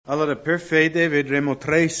Allora, per fede vedremo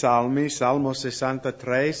 3 salmi, Salmo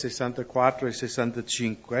 63, 64 e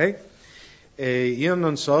 65. E io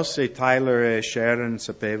non so se Tyler e Sharon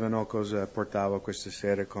sapevano cosa portavo questa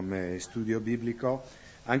sera come studio biblico,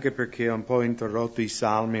 anche perché ho un po' interrotto i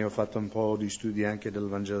salmi, ho fatto un po' di studi anche del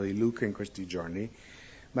Vangelo di Luca in questi giorni,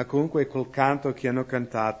 ma comunque quel canto che hanno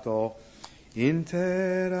cantato, in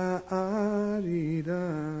terra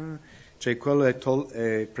arida, cioè quello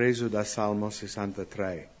è preso da Salmo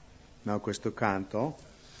 63. No, questo canto,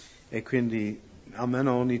 e quindi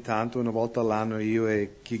almeno ogni tanto, una volta all'anno, io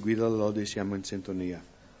e chi guida la lode siamo in sintonia.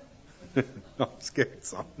 No,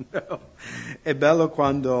 scherzo. No. È bello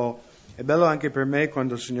anche per me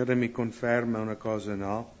quando il Signore mi conferma una cosa,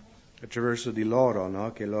 no? Attraverso di loro,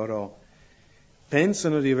 no? Che loro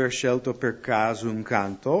pensano di aver scelto per caso un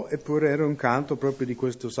canto, eppure era un canto proprio di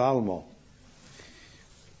questo salmo.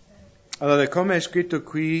 Allora, come è scritto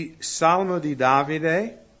qui, Salmo di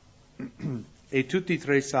Davide, e tutti i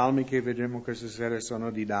 3 salmi che vedremo questa sera sono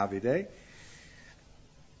di Davide,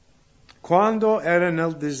 quando era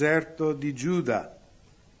nel deserto di Giuda.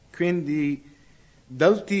 Quindi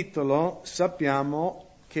dal titolo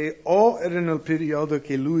sappiamo che o era nel periodo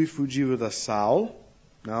che lui fuggiva da Saul,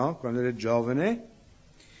 no? Quando era giovane,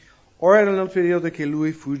 o era nel periodo che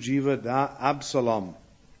lui fuggiva da Absalom.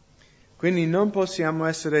 Quindi non possiamo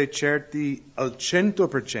essere certi al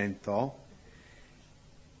 100%,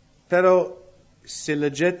 però se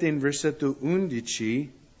leggete in versetto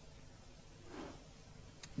 11,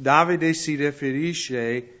 Davide si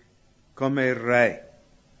riferisce come re,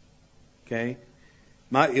 ok?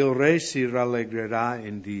 Ma il re si rallegrerà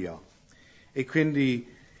in Dio. E quindi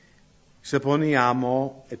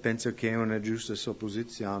supponiamo, e penso che è una giusta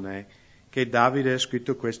supposizione, che Davide ha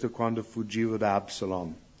scritto questo quando fuggiva da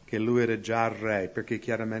Absalom, che lui era già re, perché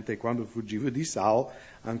chiaramente quando fuggiva di Saul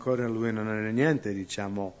ancora lui non era niente,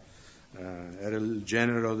 diciamo, era il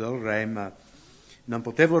genero del re, ma non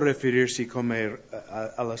poteva riferirsi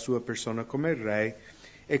alla sua persona come re,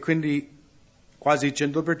 e quindi quasi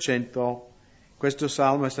 100% questo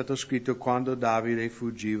salmo è stato scritto quando Davide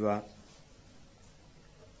fuggiva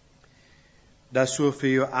da suo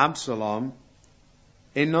figlio Absalom,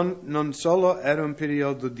 e non solo era un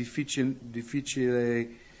periodo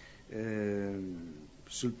difficile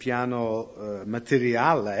sul piano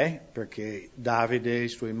materiale, perché Davide, i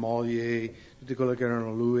suoi mogli, tutti quelli che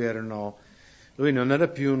erano lui non era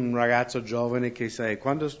più un ragazzo giovane che, sai,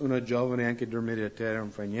 quando uno è giovane anche dormire a terra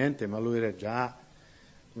non fa niente, ma lui era già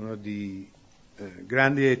uno di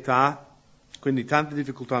grandi età, quindi tante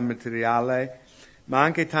difficoltà materiali, ma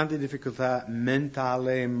anche tante difficoltà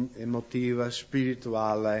mentale, emotiva,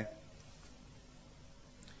 spirituale,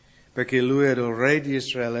 perché lui era il re di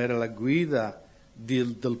Israele, era la guida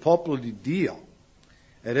del popolo di Dio,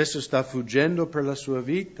 e adesso sta fuggendo per la sua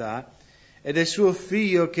vita, ed è suo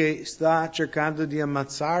figlio che sta cercando di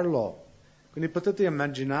ammazzarlo. Quindi potete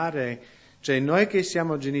immaginare, cioè noi che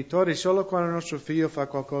siamo genitori, solo quando il nostro figlio fa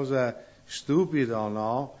qualcosa stupido,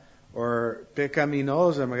 no? O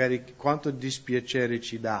peccaminosa, magari quanto dispiacere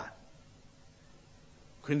ci dà.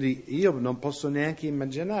 Quindi io non posso neanche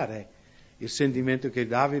immaginare il sentimento che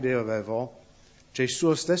Davide aveva, cioè il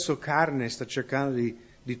suo stesso carne sta cercando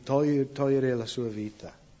di togliere la sua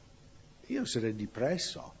vita. Io sarei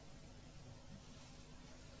depresso.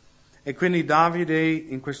 E quindi Davide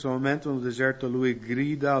in questo momento nel deserto lui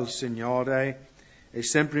grida al Signore, è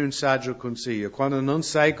sempre un saggio consiglio. Quando non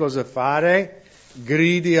sai cosa fare,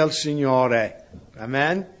 gridi al Signore.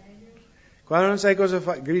 Amen? Quando non sai cosa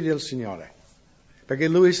fare, gridi al Signore. Perché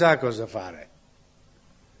Lui sa cosa fare.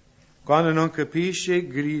 Quando non capisci,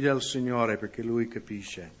 grida al Signore perché Lui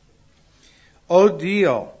capisce. Oh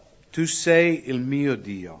Dio, Tu sei il mio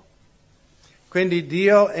Dio. Quindi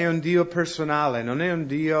Dio è un Dio personale, non è un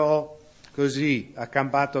Dio così,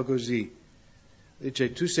 accampato così.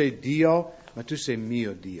 Dice, Tu sei Dio, ma Tu sei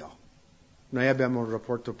mio Dio. Noi abbiamo un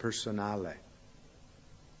rapporto personale.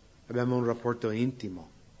 Abbiamo un rapporto intimo.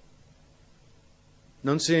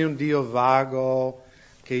 Non sei un Dio vago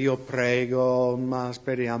che io prego, ma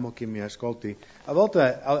speriamo che mi ascolti. A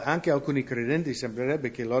volte anche alcuni credenti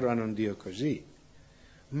sembrerebbe che loro hanno un Dio così.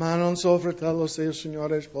 Ma non so, fratello, se il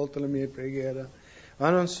Signore ascolta le mie preghiere.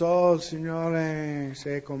 Ma non so, il Signore,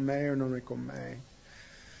 se è con me o non è con me.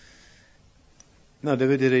 No,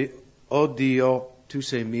 deve dire, oh Dio, Tu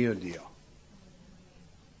sei mio Dio.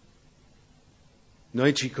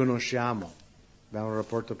 Noi ci conosciamo, abbiamo un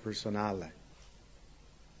rapporto personale.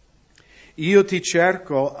 Io ti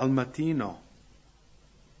cerco al mattino.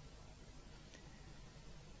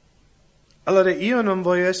 Allora, io non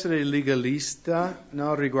voglio essere legalista,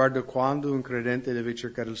 no, riguardo quando un credente deve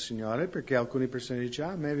cercare il Signore, perché alcune persone dicono,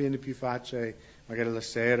 a me viene più facile magari la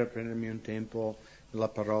sera prendermi un tempo della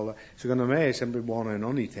parola. Secondo me è sempre buono in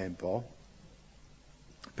ogni tempo,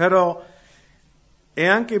 però è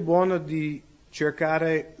anche buono di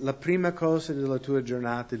cercare la prima cosa della tua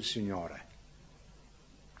giornata, il Signore,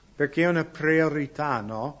 perché è una priorità,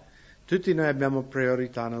 no? Tutti noi abbiamo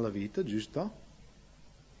priorità nella vita, giusto?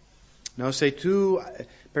 No, se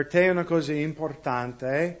per te è una cosa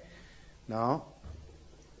importante, no?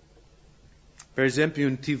 Per esempio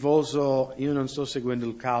un tifoso, io non sto seguendo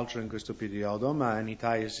il calcio in questo periodo, ma in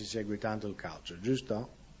Italia si segue tanto il calcio, giusto?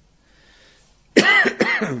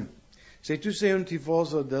 Se tu sei un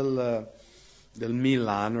tifoso del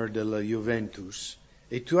Milan o della Juventus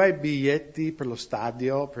e tu hai biglietti per lo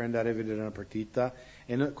stadio per andare a vedere una partita,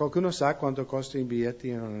 e qualcuno sa quanto costano i biglietti?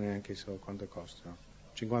 Io non neanche so quanto costano.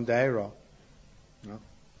 50 euro?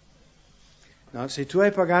 No, se tu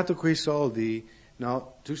hai pagato quei soldi,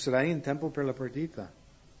 no, tu sarai in tempo per la partita.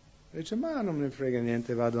 E dice, ma non me ne frega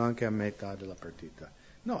niente, vado anche a metà della partita.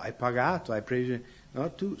 No, hai pagato, hai preso,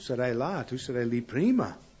 no, tu sarai là, tu sarai lì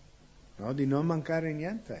prima, no, di non mancare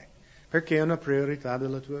niente, perché è una priorità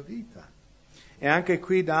della tua vita. E anche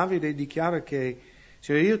qui Davide dichiara che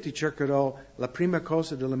se io ti cercherò la prima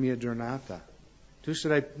cosa della mia giornata, tu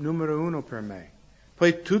sarai numero uno per me.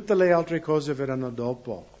 Poi tutte le altre cose verranno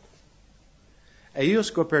dopo. E io ho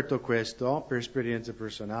scoperto questo per esperienza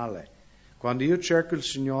personale. Quando io cerco il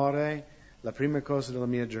Signore, la prima cosa della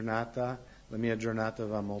mia giornata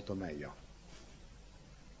va molto meglio.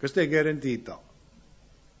 Questo è garantito.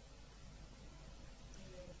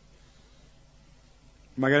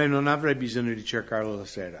 Magari non avrei bisogno di cercarlo la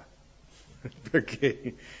sera.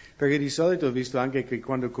 Perché di solito ho visto anche che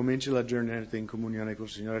quando comincia la giornata in comunione col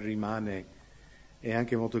Signore è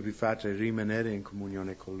anche molto più facile rimanere in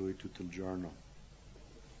comunione con Lui tutto il giorno.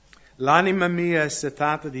 L'anima mia è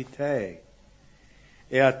setata di te,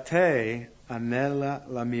 e a te anela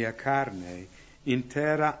la mia carne, in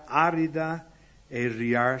terra arida e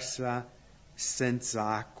riarsa senza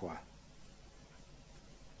acqua.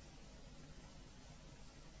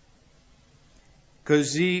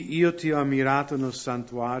 Così io ti ho ammirato nel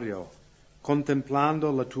santuario,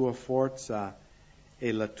 contemplando la tua forza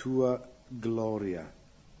e la tua gloria,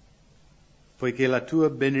 poiché la tua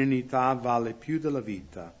benignità vale più della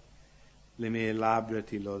vita, le mie labbra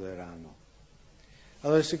ti loderanno.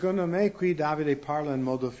 Allora, secondo me, qui Davide parla in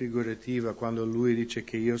modo figurativo quando lui dice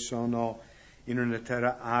che io sono in una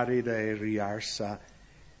terra arida e riarsa,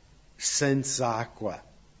 senza acqua.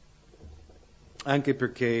 Anche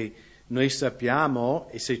perché noi sappiamo,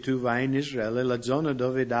 e se tu vai in Israele, la zona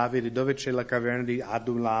dove c'è la caverna di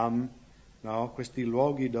Adullam, no? Questi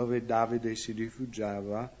luoghi dove Davide si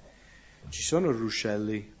rifugiava, ci sono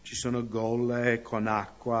ruscelli, ci sono gole con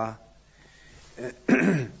acqua.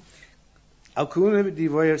 Alcuni di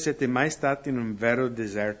voi siete mai stati in un vero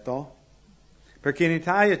deserto? Perché in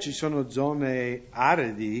Italia ci sono zone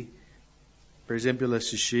aridi, per esempio la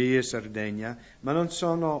Sicilia, Sardegna, ma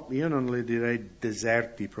io non le direi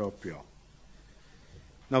deserti proprio.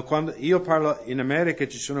 No, quando io parlo in America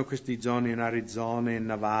ci sono queste zone in Arizona, in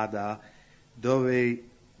Nevada,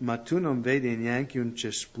 ma tu non vedi neanche un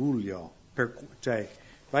cespuglio.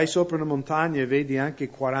 Vai sopra una montagna e vedi anche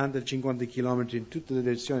 40-50 chilometri in tutte le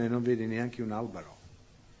direzioni e non vedi neanche un albero.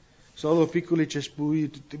 Solo piccoli cespugli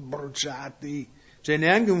tutti bruciati, c'è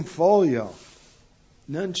neanche un foglio,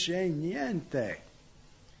 non c'è niente.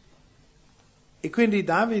 E quindi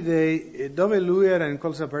Davide, dove lui era in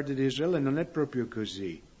quella parte di Israele, non è proprio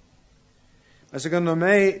così. Ma secondo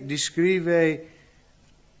me descrive,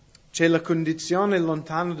 c'è la condizione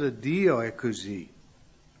lontana da Dio è così,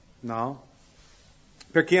 no?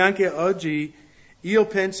 Perché anche oggi io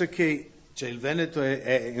penso che il Veneto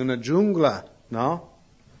è una giungla, no?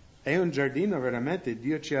 È un giardino veramente,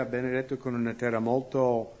 Dio ci ha benedetto con una terra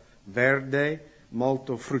molto verde,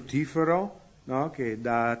 molto fruttifero, no? Che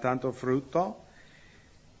dà tanto frutto.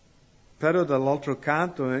 Però dall'altro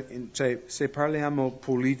canto, se parliamo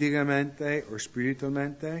politicamente o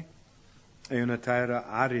spiritualmente, è una terra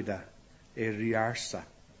arida e riarsa,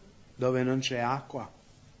 dove non c'è acqua.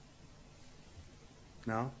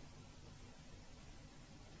 No?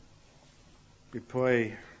 E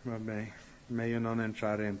poi, vabbè, meglio non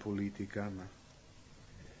entrare in politica, ma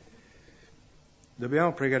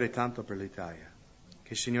dobbiamo pregare tanto per l'Italia,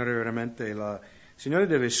 che il Signore Signore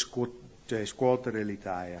deve scuotere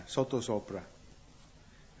l'Italia, sopra,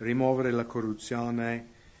 rimuovere la corruzione.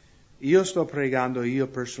 Io sto pregando io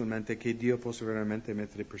personalmente che Dio possa veramente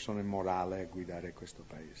mettere persone morali a guidare questo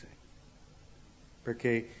paese.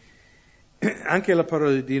 Perché anche la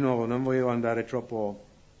parola di nuovo, non voglio andare troppo,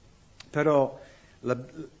 però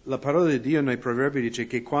la parola di Dio nei proverbi dice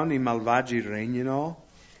che quando i malvagi regnano,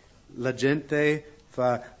 la gente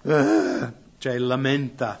fa, cioè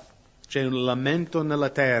lamenta, c'è un lamento nella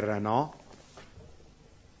terra, no?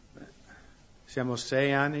 Siamo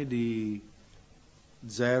 6 anni di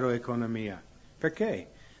zero economia. Perché?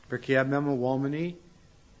 Perché abbiamo uomini,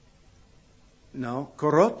 no,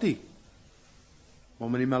 corrotti,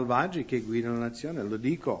 uomini malvagi che guidano la nazione, lo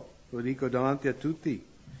dico davanti a tutti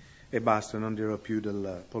e basta, non dirò più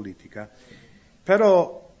della politica.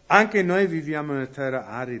 Però anche noi viviamo in una terra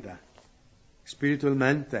arida,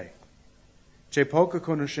 spiritualmente. C'è poca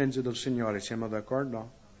conoscenza del Signore, siamo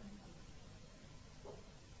d'accordo?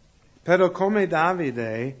 Però come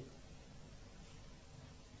Davide,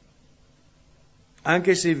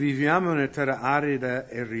 anche se viviamo in una terra arida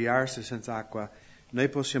e riarsa senza acqua, noi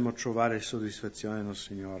possiamo trovare soddisfazione nel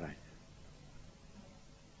Signore.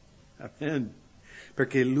 Amen.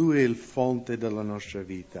 Perché Lui è il fonte della nostra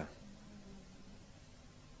vita.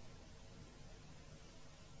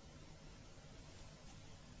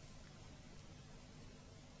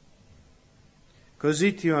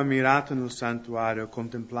 Così ti ho ammirato nel santuario,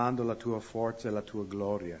 contemplando la tua forza e la tua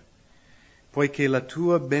gloria, poiché la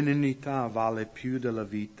tua benignità vale più della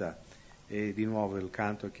vita. E di nuovo il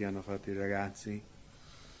canto che hanno fatto i ragazzi.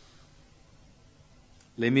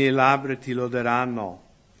 Le mie labbra ti loderanno,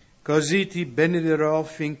 così ti benedirò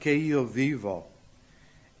finché io vivo,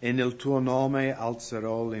 e nel tuo nome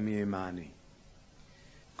alzerò le mie mani.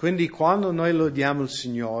 Quindi quando noi lodiamo il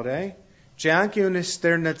Signore, c'è anche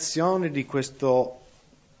un'esternazione di questo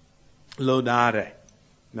lodare,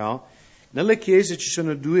 no? Nelle chiese ci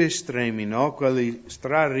sono 2 estremi, no? Quelli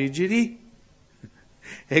stra-rigidi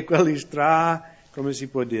e quelli come si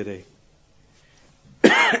può dire?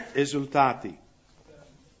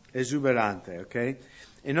 Esuberante, ok?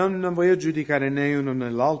 E non voglio giudicare né uno né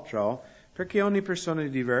l'altro, perché ogni persona è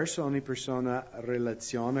diversa, ogni persona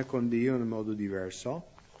relaziona con Dio in un modo diverso.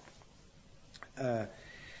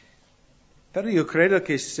 Però io credo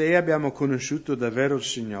che se abbiamo conosciuto davvero il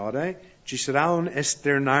Signore, ci sarà un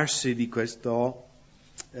esternarsi di questo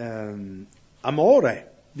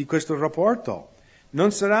amore, di questo rapporto.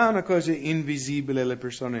 Non sarà una cosa invisibile alle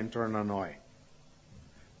persone intorno a noi.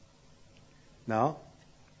 No?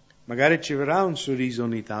 Magari ci verrà un sorriso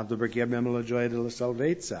ogni tanto perché abbiamo la gioia della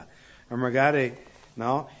salvezza. O magari,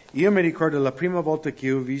 no? Io mi ricordo la prima volta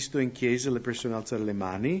che ho visto in chiesa le persone alzare le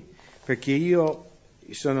mani, perché io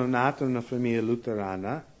sono nato in una famiglia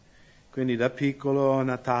luterana, quindi da piccolo,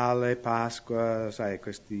 Natale, Pasqua, sai,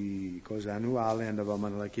 queste cose annuali, andavamo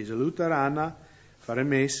nella chiesa luterana a fare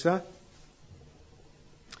messa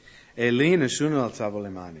e lì nessuno alzava le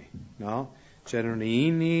mani, no? C'erano i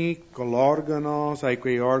inni con l'organo, sai,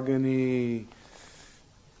 quei organi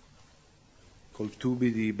col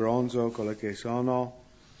tubi di bronzo, quello che sono,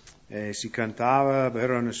 e si cantava,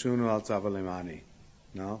 però nessuno alzava le mani,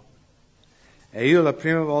 no? E io la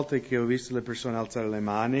prima volta che ho visto le persone alzare le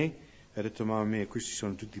mani, ho detto, mamma mia, questi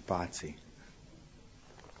sono tutti pazzi.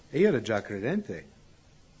 E io ero già credente.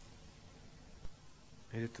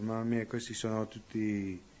 E ho detto, mamma mia, questi sono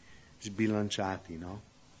tutti sbilanciati, no?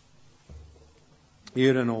 Io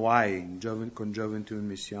ero in Hawaii, con Gioventù in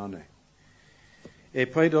Missione. E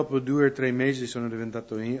poi dopo 2 o 3 mesi sono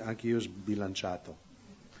diventato anche io sbilanciato.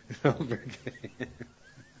 No, perché...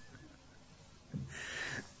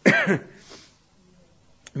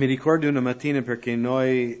 Mi ricordo una mattina perché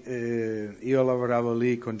io lavoravo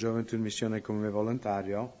lì con Gioventù in Missione come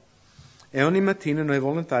volontario e ogni mattina noi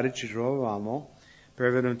volontari ci trovavamo per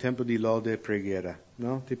avere un tempo di lode e preghiera,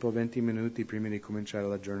 no? Tipo 20 minuti prima di cominciare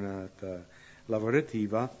la giornata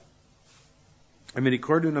lavorativa. E mi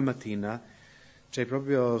ricordo una mattina, cioè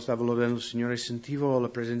proprio stavo lodando il Signore, sentivo la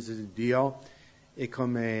presenza di Dio e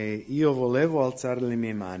come io volevo alzare le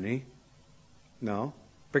mie mani, no?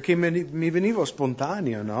 Perché mi veniva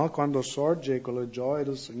spontaneo, no? Quando sorge con la gioia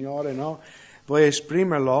del Signore, no? Vuoi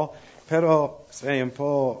esprimerlo, però sei un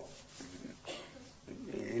po'...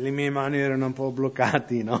 Le mie mani erano un po'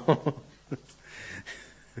 bloccate, no?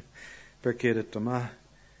 Perché ho detto,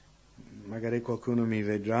 magari qualcuno mi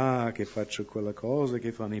vedrà che faccio quella cosa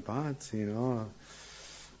che fanno i pazzi, no?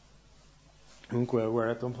 Comunque ho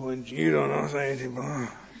guardato un po' in giro, no? Sai, tipo,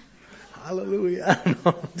 alleluia,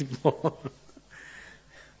 no? Tipo...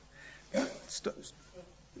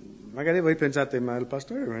 Magari voi pensate, ma il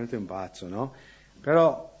pastore è veramente un pazzo, no?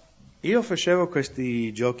 Però io facevo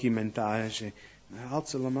questi giochi mentali, cioè,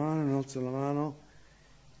 alzo la mano, non alzo la mano,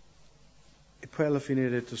 e poi alla fine ho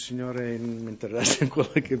detto, Signore, non mi interessa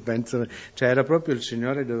quello che pensano. Cioè era proprio il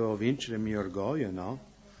Signore, dovevo vincere il mio orgoglio, no?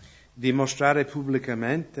 dimostrare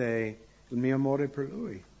pubblicamente il mio amore per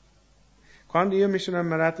lui. Quando io mi sono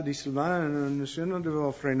innamorato di Silvana, nessuno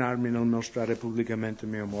doveva frenarmi nel mostrare pubblicamente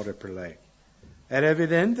il mio amore per lei. Era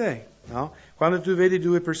evidente, no? Quando tu vedi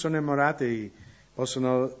due persone innamorate,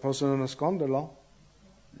 possono nasconderlo?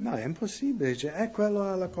 No, è impossibile. Cioè, quello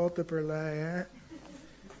ha la cotta per lei.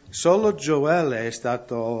 Solo Gioele è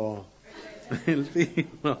stato il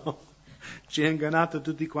figlio. Ci ha ingannato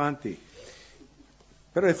tutti quanti.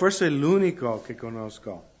 Però è forse l'unico che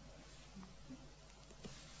conosco.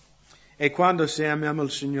 E quando se amiamo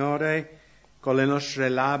il Signore con le nostre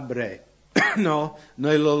labbra, no,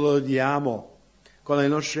 noi lo lodiamo. Con le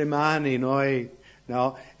nostre mani noi,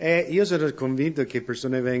 no? E io sono convinto che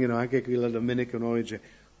persone vengono anche qui la domenica noi e dicono,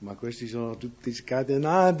 ma questi sono tutti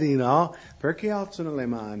scatenati, no? Perché alzano le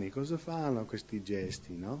mani? Cosa fanno questi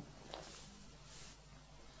gesti, no?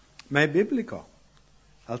 Ma è biblico.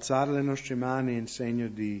 Alzare le nostre mani in segno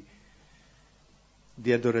di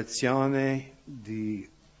adorazione, di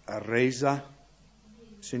resa.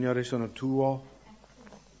 Signore, sono tuo.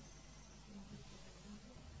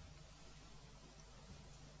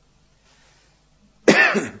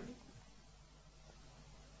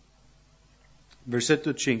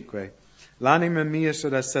 Versetto 5. L'anima mia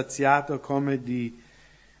sarà saziata come di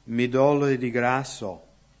midollo e di grasso,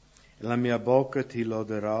 e la mia bocca ti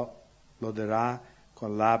loderà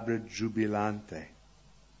con labbra giubilante.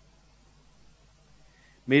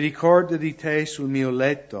 Mi ricordo di te sul mio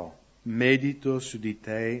letto, medito su di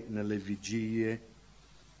te nelle vigilie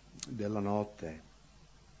della notte.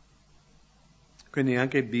 Quindi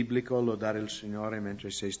anche è biblico lodare il Signore mentre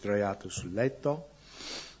sei sdraiato sul letto.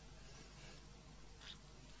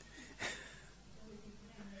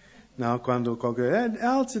 No, quando qualcuno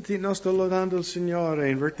alzati, no, sto lodando il Signore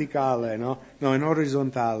in verticale, no? No, in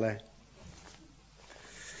orizzontale.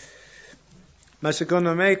 Ma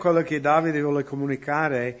secondo me quello che Davide vuole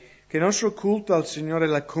comunicare è che il nostro culto al Signore,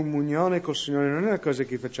 la comunione col Signore, non è una cosa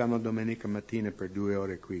che facciamo domenica mattina per 2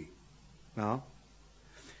 ore qui, no?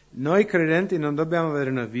 Noi credenti non dobbiamo avere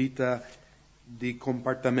una vita di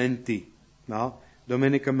comportamenti, no?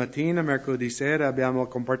 Domenica mattina, mercoledì sera abbiamo il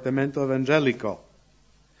comportamento evangelico.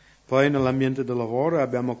 Poi nell'ambiente del lavoro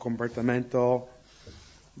abbiamo il comportamento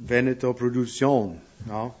Veneto Produzione,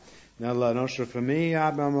 no? Nella nostra famiglia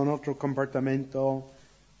abbiamo un altro comportamento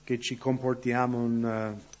che ci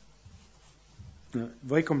comportiamo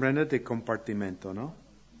voi comprendete il compartimento, no?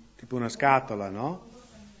 Tipo una scatola, no?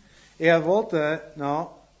 E a volte,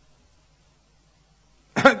 no?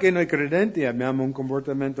 Anche noi credenti abbiamo un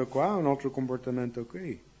comportamento qua, un altro comportamento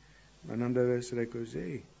qui. Ma non deve essere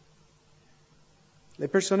così. Le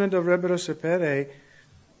persone dovrebbero sapere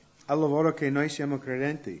al lavoro che noi siamo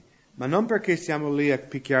credenti, ma non perché siamo lì a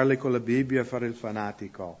picchiarli con la Bibbia a fare il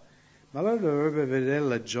fanatico, ma loro dovrebbero vedere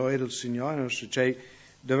la gioia del Signore, cioè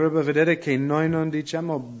dovrebbero vedere che noi non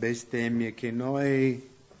diciamo bestemmie, che noi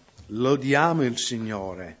lodiamo il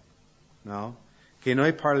Signore, no? Che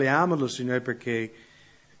noi parliamo del Signore perché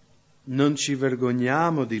non ci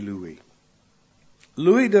vergogniamo di Lui.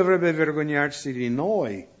 Lui dovrebbe vergognarsi di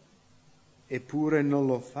noi, eppure non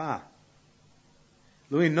lo fa.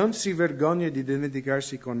 Lui non si vergogna di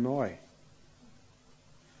identificarsi con noi.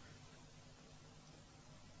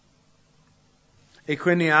 E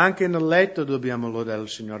quindi anche nel letto dobbiamo lodare il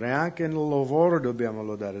Signore, anche nel lavoro dobbiamo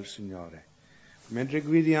lodare il Signore. Mentre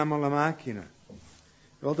guidiamo la macchina. A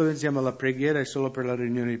volte pensiamo alla preghiera è solo per la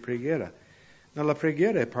riunione di preghiera. No, la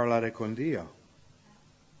preghiera è parlare con Dio.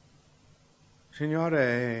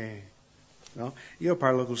 Signore, no? Io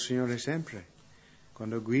parlo col Signore sempre.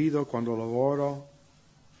 Quando guido, quando lavoro.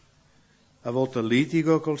 A volte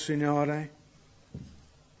litigo col Signore.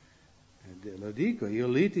 Lo dico, io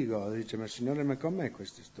litigo. Dice, ma Signore, ma com'è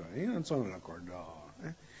questa storia? Io non sono d'accordo.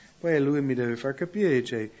 Poi Lui mi deve far capire.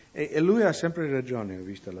 Dice, e Lui ha sempre ragione, ho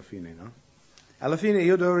visto alla fine, no? Alla fine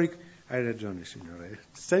io devo hai ragione, Signore.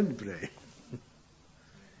 Sempre.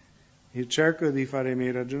 Io cerco di fare i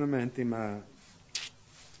miei ragionamenti, ma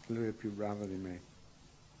Lui è più bravo di me.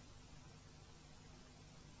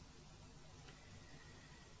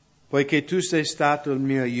 Poiché tu sei stato il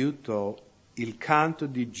mio aiuto, il canto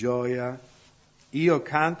di gioia, io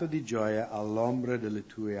canto di gioia all'ombra delle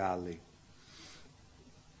tue ali.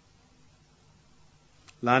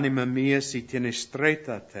 L'anima mia si tiene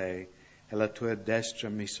stretta a te e la tua destra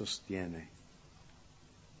mi sostiene.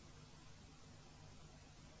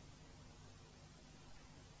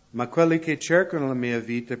 Ma quelli che cercano la mia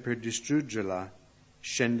vita per distruggerla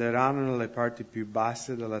scenderanno nelle parti più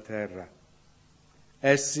basse della terra.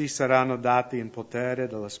 Essi saranno dati in potere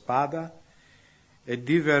della spada e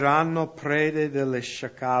diverranno prede delle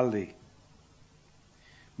sciacalli.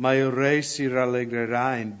 ma il Re si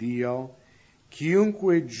rallegrerà in Dio.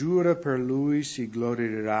 Chiunque giura per lui si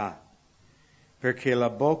glorierà, perché la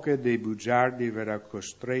bocca dei bugiardi verrà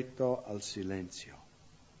costretto al silenzio.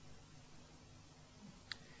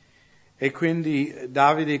 E quindi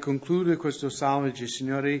Davide conclude questo salmo e dice: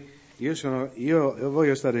 Signore, io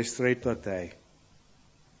voglio stare stretto a te.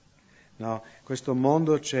 No, questo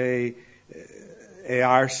mondo è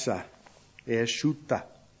arsa, è asciutta,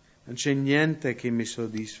 non c'è niente che mi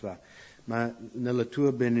soddisfa, ma nella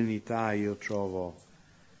tua benignità io trovo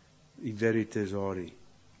i veri tesori,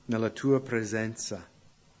 nella tua presenza,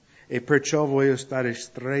 e perciò voglio stare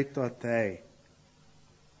stretto a te.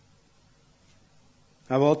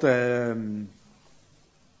 A volte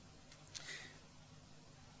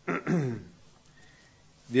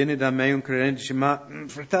viene da me un credente e dice: ma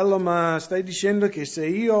fratello, ma stai dicendo che se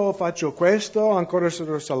io faccio questo ancora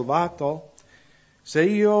sarò salvato? Se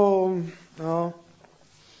io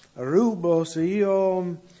rubo, se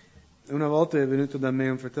io... Una volta è venuto da me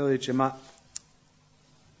un fratello e dice: ma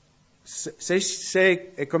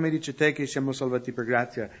se è come dice te che siamo salvati per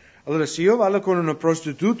grazia, allora se io vado con una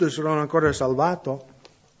prostituta sarò ancora salvato?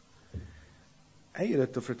 E io ho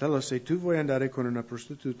detto: fratello, se tu vuoi andare con una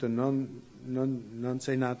prostituta non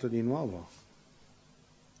sei nato di nuovo.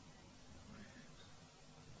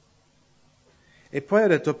 E poi ho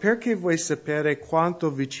detto: perché vuoi sapere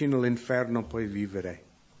quanto vicino all'inferno puoi vivere?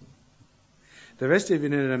 Dovresti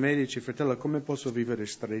venire da me e dici: fratello, come posso vivere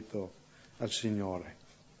stretto al Signore?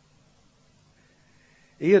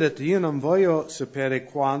 E io ho detto: io non voglio sapere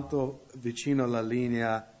quanto vicino alla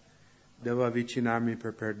linea devo avvicinarmi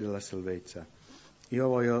per perdere la salvezza. Io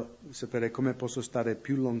voglio sapere come posso stare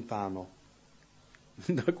più lontano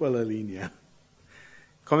da quella linea.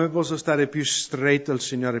 Come posso stare più stretto al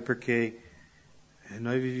Signore, perché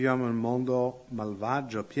noi viviamo in un mondo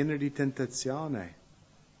malvagio, pieno di tentazione.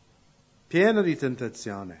 Pieno di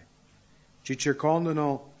tentazione. Ci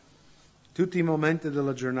circondano tutti i momenti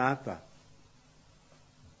della giornata.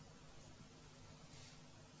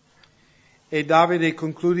 E Davide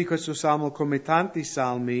conclude questo salmo come tanti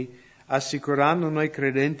salmi, assicurando noi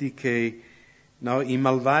credenti che i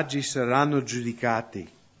malvagi saranno giudicati,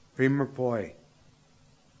 prima o poi.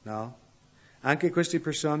 No? Anche queste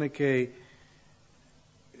persone che...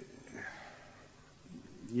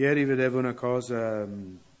 Ieri vedevo una cosa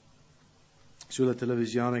sulla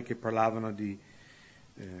televisione che parlavano di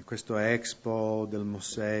questo Expo del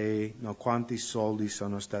Mosè, quanti soldi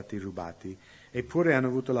sono stati rubati, eppure hanno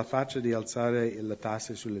avuto la faccia di alzare le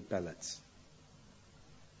tasse sulle pellets.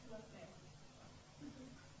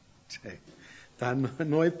 Cioè,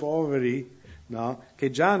 noi poveri, che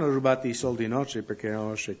già hanno rubato i soldi nostri perché erano le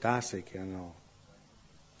nostre tasse che hanno...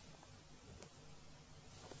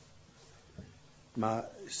 Ma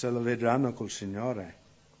se lo vedranno col Signore,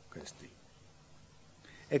 questi.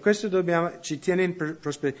 E questo ci tiene in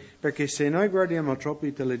prospettiva, perché se noi guardiamo troppo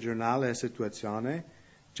il telegiornale la situazione,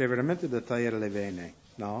 c'è veramente da tagliare le vene,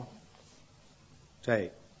 no?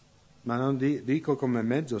 Cioè, ma non dico come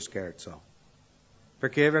mezzo scherzo,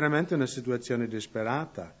 perché è veramente una situazione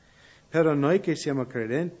disperata. Però noi che siamo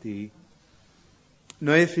credenti,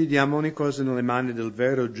 noi affidiamo ogni cosa nelle mani del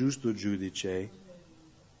vero giusto giudice,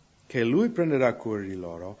 che lui prenderà cura di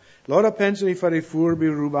loro. Loro pensano di fare i furbi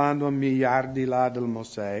rubando miliardi là del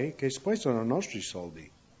Mosè, che poi sono i nostri soldi.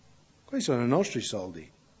 Questi sono i nostri soldi.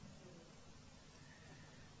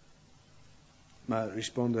 Ma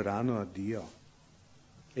risponderanno a Dio.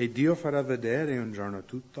 E Dio farà vedere un giorno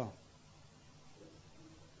tutto.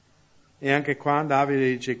 E anche qua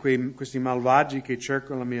Davide dice: questi malvagi che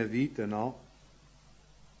cercano la mia vita,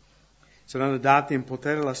 saranno dati in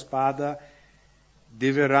potere alla spada,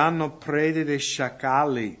 diverranno prede dei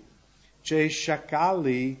sciacalli. Cioè i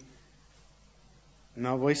sciacalli,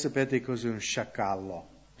 voi sapete cos'è un sciacallo,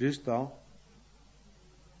 giusto?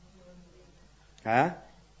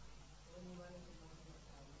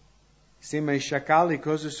 Sì, ma i sciacalli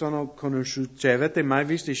cosa sono conosciuti? Cioè, avete mai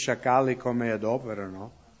visto i sciacalli come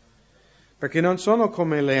adoperano? Perché non sono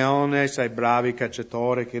come il leone, sai, bravi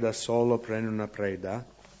cacciatori che da solo prendono una preda,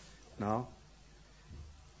 no?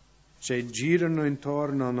 Cioè, girano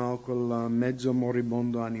intorno, quel mezzo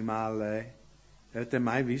moribondo animale. Avete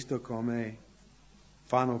mai visto come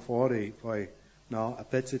fanno fuori poi, a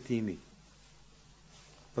pezzettini?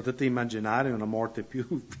 Potete immaginare una morte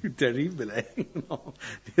più terribile,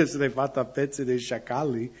 di essere fatta a pezzi dei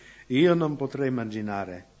sciacalli? Io non potrei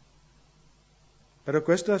immaginare. Però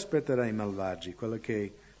questo aspetterà i malvagi, quelli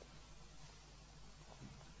che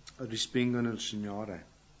respingono il Signore.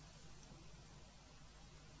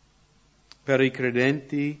 Per i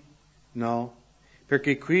credenti,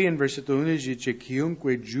 Perché qui in versetto 11 dice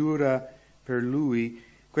chiunque giura per lui,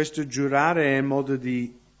 questo giurare è un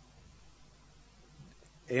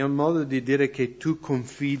modo di dire che tu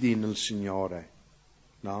confidi nel Signore,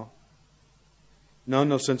 no? Non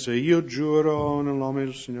nel senso io giuro nel nome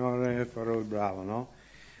del Signore farò il bravo, no?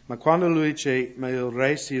 Ma quando lui dice ma il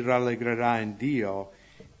re si rallegrerà in Dio,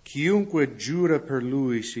 chiunque giura per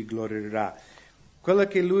lui si glorierà. Quello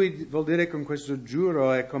che lui vuol dire con questo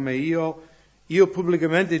giuro è come io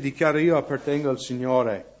pubblicamente dichiaro io appartengo al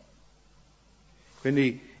Signore.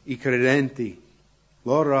 Quindi i credenti,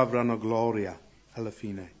 loro avranno gloria alla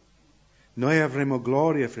fine. Noi avremo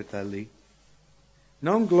gloria, fratelli.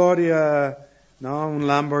 Non gloria, no, un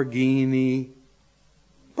Lamborghini.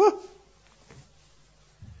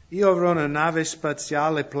 Io avrò una nave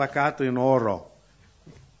spaziale placata in oro.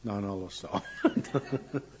 No, non lo so.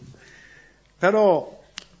 Però,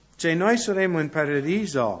 noi saremo in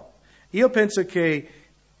paradiso. Io penso che,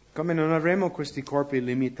 come non avremo questi corpi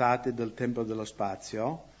limitati del tempo e dello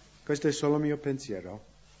spazio, questo è solo il mio pensiero,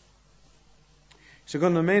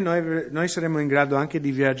 secondo me noi saremo in grado anche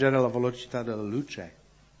di viaggiare alla velocità della luce,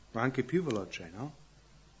 o anche più veloce, no?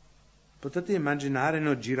 Potete immaginare,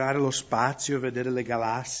 no, girare lo spazio, vedere le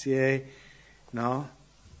galassie, no?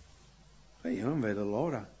 Io non vedo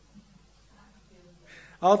l'ora.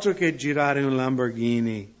 Altro che girare un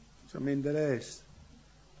Lamborghini, non mi interessa,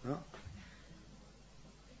 no?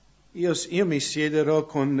 Io mi siederò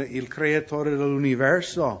con il creatore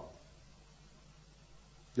dell'universo.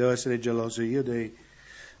 Devo essere geloso io dei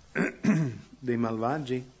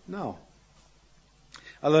malvagi? No.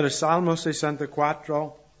 Allora, Salmo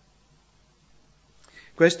 64,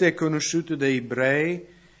 questo è conosciuto dai ebrei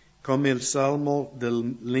come il Salmo della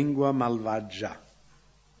lingua malvagia.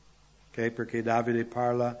 Okay? Perché Davide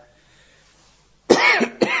parla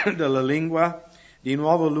della lingua. Di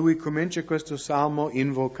nuovo lui comincia questo Salmo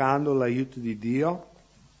invocando l'aiuto di Dio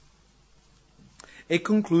e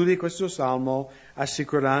conclude questo Salmo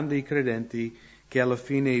assicurando i credenti che alla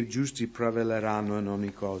fine i giusti prevaleranno in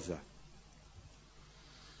ogni cosa.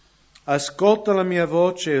 Ascolta la mia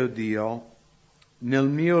voce, o Dio, nel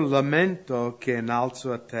mio lamento che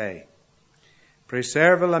innalzo a te.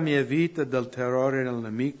 Preserva la mia vita dal terrore del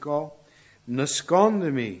nemico,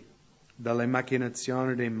 nascondimi dalle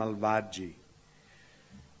macchinazioni dei malvagi,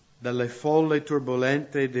 dalle folle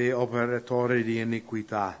turbolente dei operatori di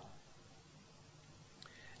iniquità.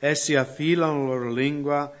 Essi affilano la loro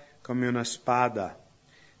lingua come una spada,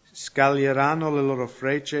 scaglieranno le loro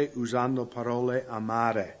frecce usando parole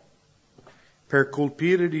amare, per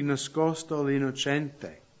colpire di nascosto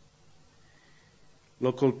l'innocente.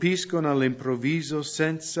 Lo colpiscono all'improvviso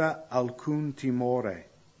senza alcun timore.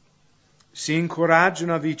 Si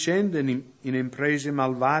incoraggiano a vicenda in imprese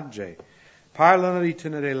malvagie, parlano di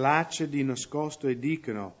tenere lacci di nascosto e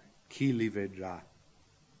dicono chi li vedrà.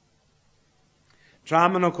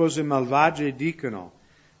 Tramano cose malvagie e dicono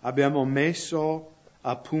abbiamo messo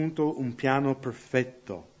a punto un piano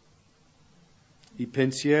perfetto. I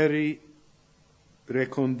pensieri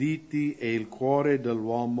reconditi e il cuore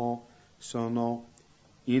dell'uomo sono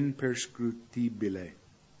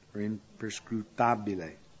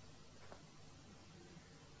imperscrutabili.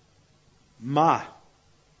 Ma,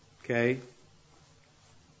 ok?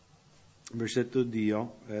 Versetto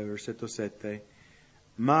 7.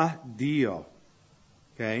 Ma Dio,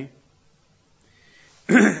 ok?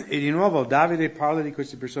 E di nuovo Davide parla di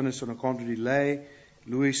queste persone sono contro di lei,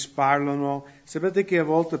 lui sparlano. Sapete che a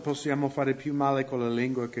volte possiamo fare più male con la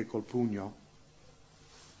lingua che col pugno?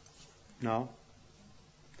 No?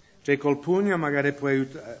 Col pugno magari puoi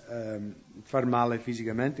far male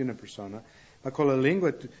fisicamente una persona, ma con la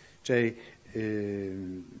lingua, qui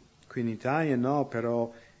in Italia no, però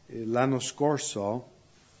l'anno scorso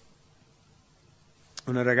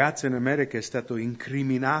una ragazza in America è stato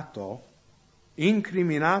incriminato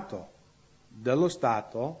dallo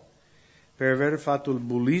Stato per aver fatto il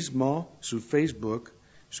bullismo su Facebook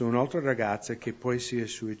su un'altra ragazza che poi si è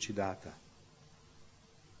suicidata.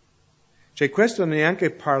 Questo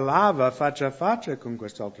neanche parlava faccia a faccia con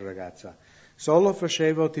quest'altra ragazza, solo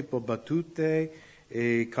faceva tipo battute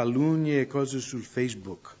e calunnie e cose sul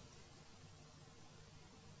Facebook.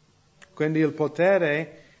 Quindi il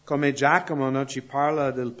potere, come Giacomo ci parla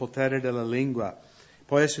del potere della lingua,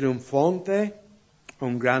 può essere un fonte o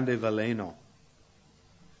un grande veleno.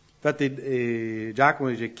 Infatti Giacomo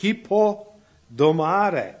dice, chi può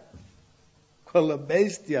domare quella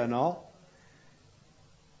bestia, no?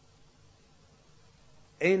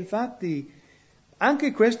 E infatti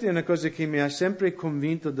anche questa è una cosa che mi ha sempre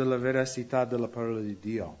convinto della veracità della parola di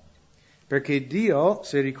Dio. Perché Dio,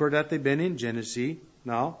 se ricordate bene in Genesi,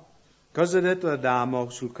 no? Cosa ha detto Adamo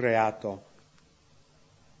sul creato?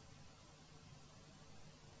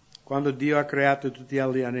 Quando Dio ha creato tutti gli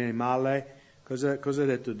animali, cosa ha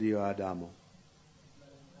detto Dio a Adamo?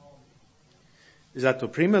 Esatto,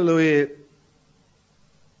 prima lui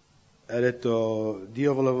ha detto,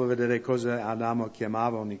 Dio voleva vedere cosa Adamo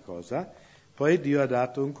chiamava ogni cosa, poi Dio ha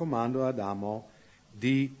dato un comando ad Adamo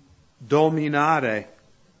di dominare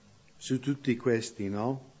su tutti questi,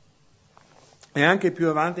 no? E anche più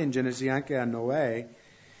avanti in Genesi, anche a Noè,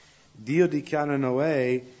 Dio dichiara a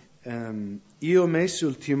Noè, io ho messo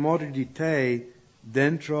il timore di te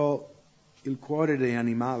dentro il cuore degli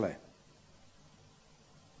animali,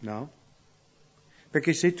 no?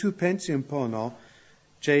 Perché se tu pensi un po', no?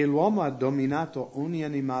 Cioè l'uomo ha dominato ogni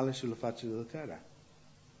animale sulla faccia della terra.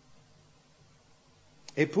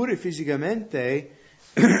 Eppure fisicamente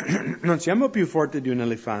non siamo più forti di un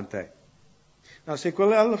elefante. No, se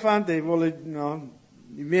quell'elefante vuole, no,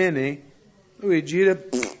 viene, lui gira,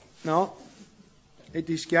 no, e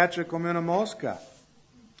ti schiaccia come una mosca.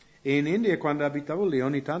 E in India, quando abitavo lì,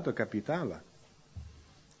 ogni tanto capitava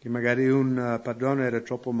che magari un padrone era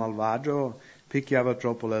troppo malvagio, picchiava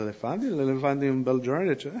troppo l'elefante un bel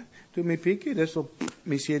giorno dice, tu mi picchi, adesso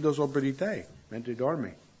mi siedo sopra di te, mentre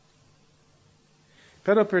dormi.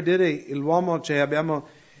 Però per dire, l'uomo, cioè abbiamo,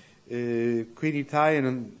 qui in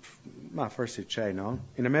Italia, ma forse c'è, no?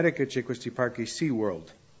 In America c'è questi parchi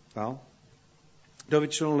SeaWorld, no? Dove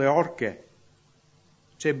ci sono le orche,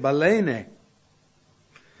 c'è balene,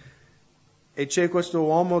 e c'è questo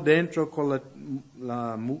uomo dentro con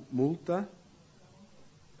la multa,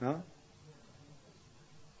 no?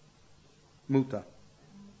 Muta.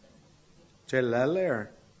 C'è l'L?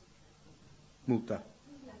 Muta.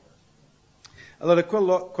 Allora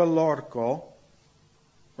quell'orco,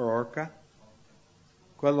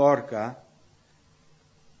 quell'orca,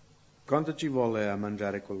 quanto ci vuole a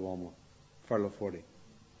mangiare quell'uomo? Farlo fuori.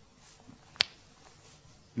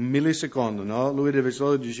 Un millisecondo, no? Lui deve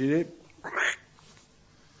solo decidere,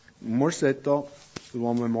 un morsetto,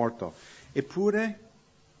 l'uomo è morto. Eppure,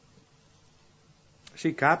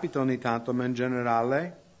 sì, capita ogni tanto, ma in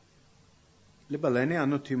generale, le balene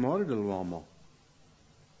hanno timore dell'uomo.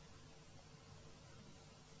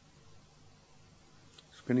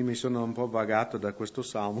 Quindi mi sono un po' vagato da questo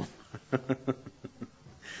salmo.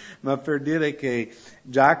 Ma per dire che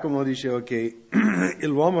Giacomo diceva che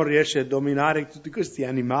l'uomo riesce a dominare tutti questi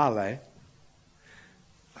animali,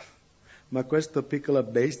 ma questa piccola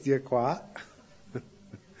bestia qua,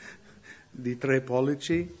 di 3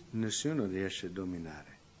 pollici, nessuno riesce a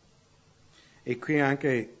dominare. E qui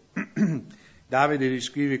anche Davide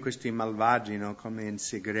descrive questi malvagi, no? Come in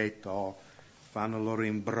segreto, fanno loro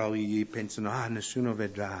imbrogli, pensano, nessuno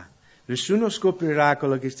vedrà, nessuno scoprirà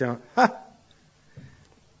quello che stiamo...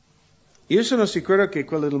 Io sono sicuro che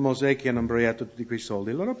quelli del Mosè che hanno imbrogliato tutti quei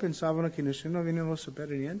soldi, loro pensavano che nessuno veniva a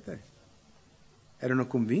sapere niente. Erano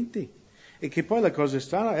convinti. E che poi la cosa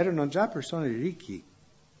strana, erano già persone ricchi.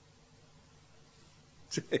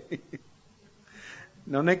 Cioè,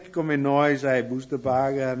 non è come noi, sai, busta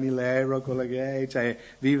paga, 1.000 euro con la gay, cioè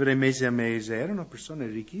vivere mese a mese. Erano persone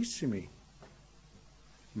ricchissime.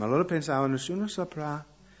 Ma loro pensavano, nessuno saprà.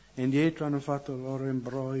 E indietro hanno fatto i loro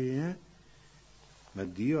imbrogli, Ma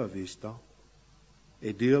Dio ha visto.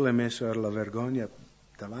 E Dio l'ha messo alla vergogna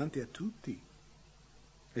davanti a tutti.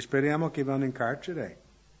 E speriamo che vanno in carcere.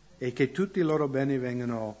 E che tutti i loro beni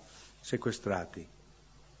vengano sequestrati.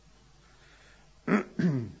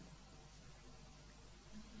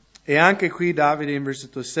 E anche qui Davide in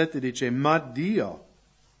versetto 7 dice, ma Dio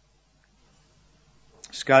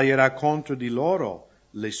scaglierà contro di loro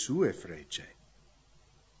le sue frecce.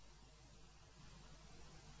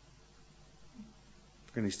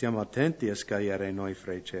 Quindi stiamo attenti a scagliare noi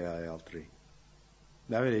frecce agli altri.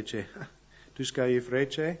 Davide dice, tu scagli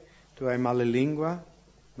frecce, tu hai male lingua,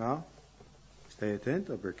 no? Stai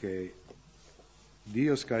attento perché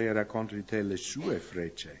Dio scaglierà contro di te le sue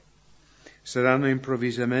frecce. Saranno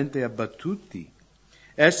improvvisamente abbattuti.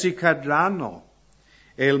 Essi cadranno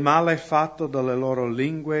e il male fatto dalle loro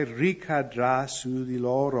lingue ricadrà su di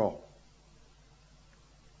loro.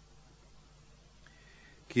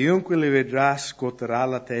 Chiunque li vedrà scuoterà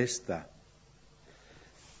la testa.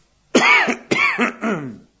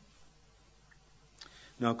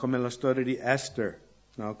 No, come la storia di Esther.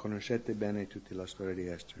 No, conoscete bene tutti la storia di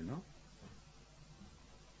Esther, no?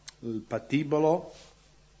 Il patibolo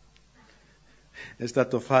è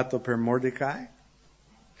stato fatto per Mordecai.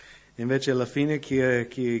 Invece alla fine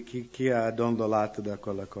chi ha dondolato da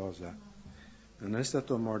quella cosa? Non è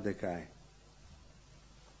stato Mordecai.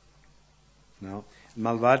 No? Il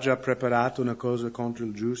malvagio ha preparato una cosa contro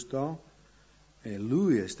il giusto E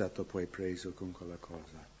lui è stato poi preso con quella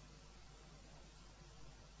cosa.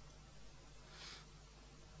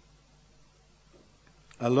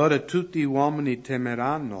 Allora tutti gli uomini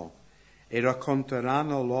temeranno e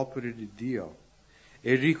racconteranno l'opera di Dio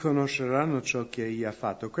e riconosceranno ciò che Egli ha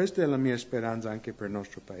fatto. Questa è la mia speranza anche per il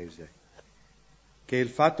nostro Paese. Che il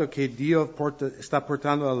fatto che Dio sta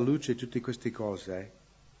portando alla luce tutte queste cose,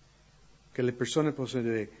 che le persone possono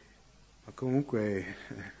dire, ma comunque,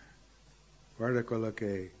 guarda quello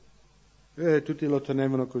che... tutti lo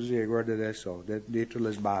tenevano così e guarda adesso, dietro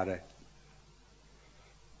le sbarre.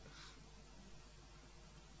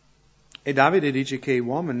 E Davide dice che gli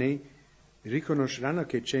uomini riconosceranno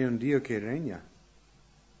che c'è un Dio che regna.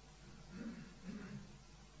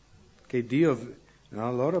 Che Dio,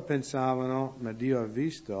 no, loro pensavano, ma Dio ha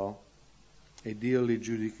visto e Dio li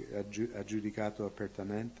ha giudicato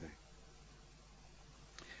apertamente.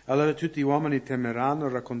 Allora tutti gli uomini temeranno,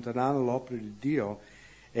 racconteranno l'opera di Dio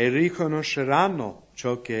e riconosceranno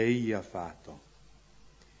ciò che Egli ha fatto.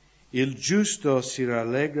 Il giusto si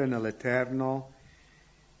rallegra nell'Eterno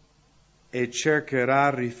e cercherà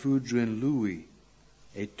rifugio in Lui,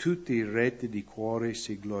 e tutti i retti di cuore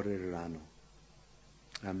si glorieranno.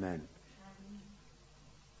 Amen.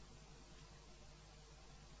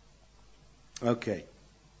 Ok,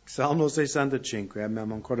 Salmo 65,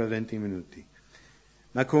 abbiamo ancora 20 minuti.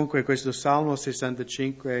 Ma comunque questo Salmo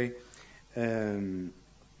 65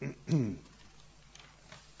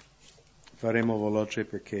 faremo veloce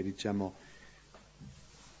perché diciamo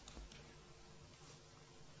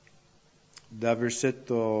da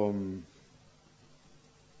versetto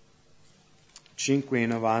 5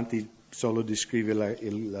 in avanti solo descrive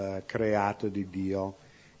il creato di Dio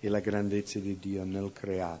e la grandezza di Dio nel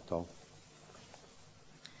creato.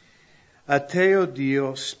 A te, o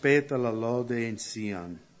Dio, spetta la lode in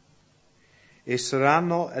Sion, e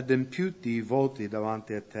saranno adempiuti i voti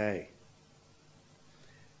davanti a te.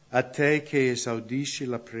 A te che esaudisci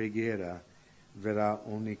la preghiera, verrà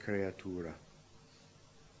ogni creatura.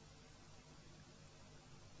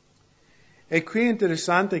 E qui è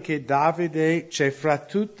interessante che Davide, c'è fra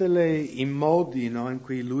tutti i modi, no, in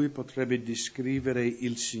cui lui potrebbe descrivere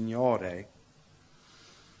il Signore.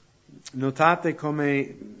 Notate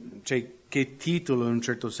come, che titolo in un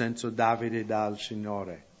certo senso Davide dà al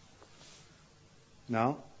Signore.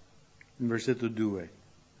 No? In versetto 2.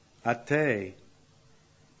 A te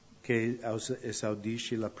che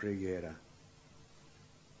esaudisci la preghiera.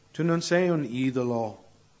 Tu non sei un idolo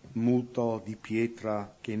muto di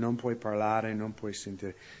pietra che non puoi parlare, non puoi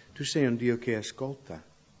sentire. Tu sei un Dio che ascolta.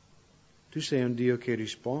 Tu sei un Dio che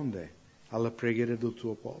risponde alla preghiera del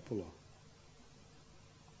tuo popolo.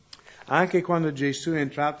 Anche quando Gesù è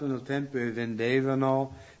entrato nel Tempio e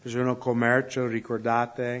vendevano, facevano commercio,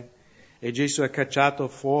 ricordate? E Gesù ha cacciato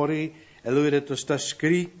fuori e lui ha detto, sta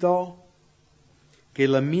scritto che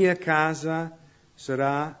la mia casa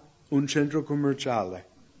sarà un centro commerciale.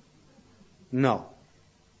 No.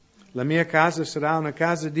 La mia casa sarà una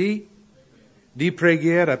casa di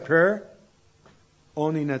preghiera per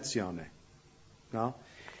ogni nazione. No?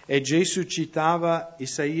 E Gesù citava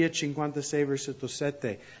Isaia 56, versetto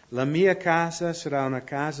 7. La mia casa sarà una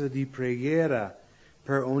casa di preghiera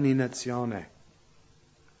per ogni nazione.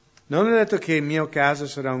 Non ho detto che la mia casa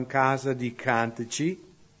sarà una casa di cantici.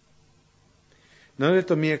 Non ho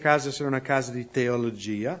detto che la mia casa sarà una casa di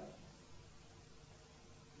teologia.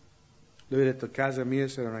 Lui ha detto casa mia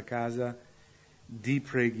sarà una casa di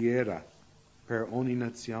preghiera per ogni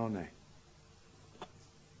nazione.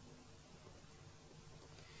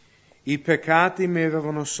 I peccati mi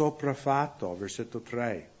avevano sopraffatto, versetto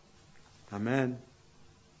 3. Amen.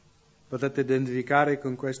 Potete identificare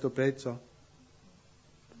con questo pezzo?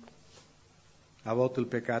 A volte il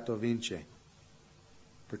peccato vince,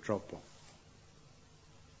 purtroppo.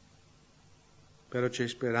 Però c'è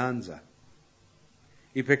speranza.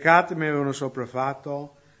 I peccati mi avevano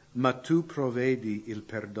sopraffatto, ma tu provvedi il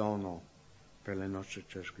perdono per le nostre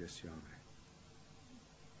trasgressioni.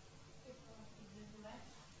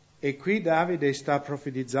 E qui Davide sta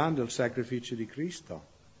profetizzando il sacrificio di Cristo.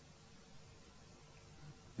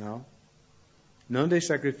 No? Non dei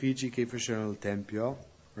sacrifici che facevano nel Tempio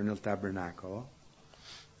o nel tabernacolo.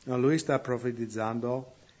 No, lui sta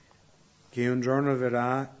profetizzando che un giorno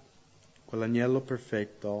verrà quell'agnello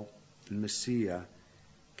perfetto, il Messia,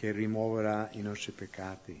 che rimuoverà i nostri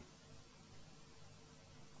peccati.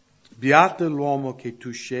 Beato l'uomo che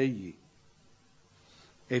tu scegli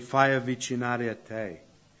e fai avvicinare a te,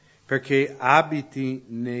 perché abiti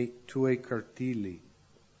nei tuoi cortili.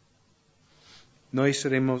 Noi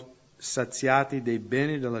saremo saziati dei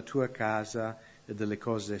beni della tua casa e delle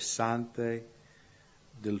cose sante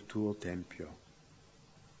del tuo tempio.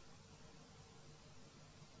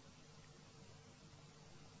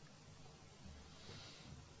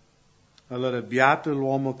 Allora, beato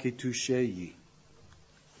l'uomo che tu scegli.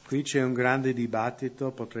 Qui c'è un grande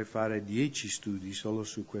dibattito, potrei fare 10 studi solo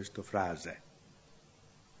su questa frase.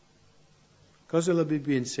 Cosa la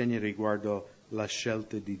Bibbia insegna riguardo la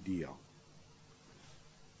scelta di Dio?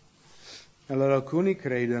 Allora, alcuni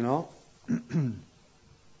credono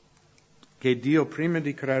che Dio, prima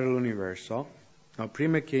di creare l'universo,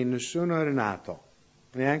 prima che nessuno era nato,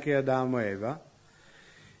 neanche Adamo e Eva,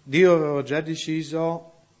 Dio aveva già deciso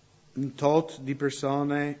un tot di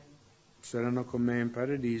persone saranno con me in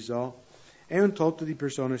paradiso e un tot di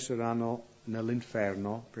persone saranno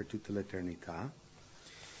nell'inferno per tutta l'eternità,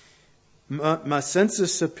 ma senza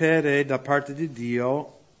sapere da parte di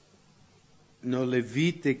Dio le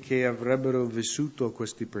vite che avrebbero vissuto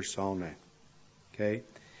queste persone. Okay?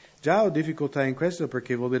 Già ho difficoltà in questo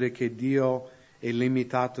perché vuol dire che Dio è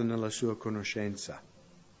limitato nella sua conoscenza,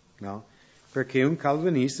 no? Perché un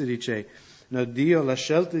calvinista dice, no, Dio, la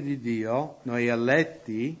scelta di Dio, noi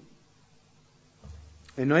eletti,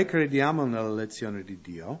 e noi crediamo nell'elezione di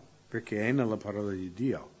Dio, perché è nella parola di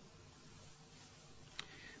Dio.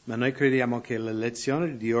 Ma noi crediamo che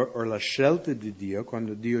l'elezione di Dio, o la scelta di Dio,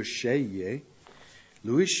 quando Dio sceglie,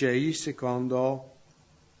 Lui sceglie secondo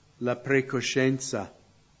la precoscienza.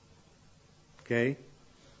 Ok?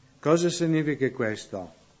 Cosa significa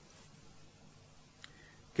questo?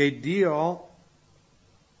 Che Dio,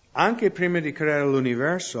 anche prima di creare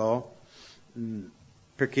l'universo,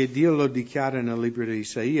 perché Dio lo dichiara nel libro di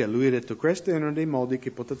Isaia, Lui ha detto, questo è uno dei modi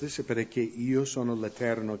che potete sapere che io sono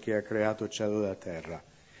l'Eterno che ha creato il cielo e la terra,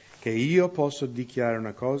 che io posso dichiarare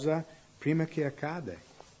una cosa prima che accade.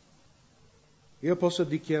 Io posso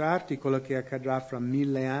dichiararti quello che accadrà fra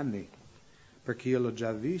 1000 anni, perché io l'ho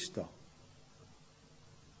già visto.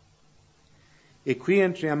 E qui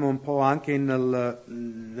entriamo un po' anche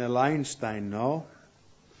nell'Einstein, no?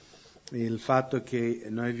 Il fatto che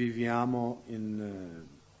noi viviamo in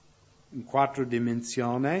 4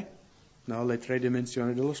 dimensioni, no? Le 3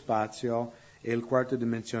 dimensioni dello spazio e il 4ª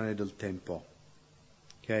dimensione del tempo.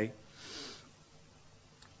 Okay?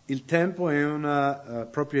 Il tempo è una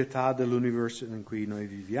proprietà dell'universo in cui noi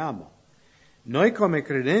viviamo. Noi come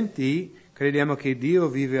credenti crediamo che Dio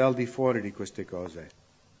vive al di fuori di queste cose.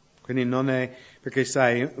 Quindi non è, perché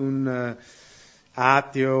sai, un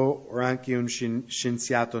ateo o anche un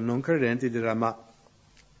scienziato non credente dirà, ma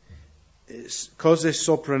cose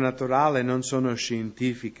soprannaturali non sono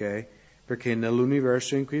scientifiche, perché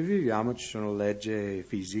nell'universo in cui viviamo ci sono leggi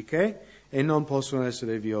fisiche e non possono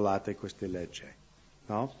essere violate queste leggi,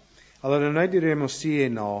 no? Allora noi diremo sì e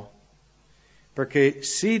no, perché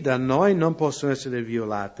sì, da noi non possono essere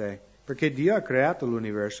violate, perché Dio ha creato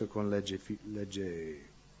l'universo con leggi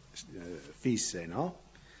fisse, no?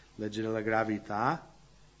 Legge della gravità.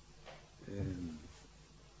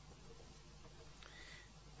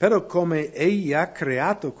 Però come Egli ha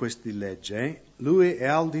creato queste leggi, Lui è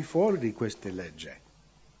al di fuori di queste leggi.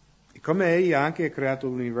 E come Egli ha anche creato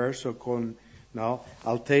l'universo con, no,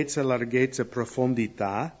 altezza, larghezza,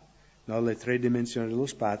 profondità, no, le 3 dimensioni dello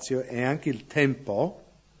spazio, e anche il tempo,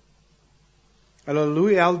 allora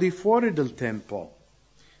Lui è al di fuori del tempo.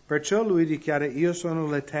 Perciò Lui dichiara, io sono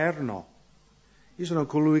l'Eterno. Io sono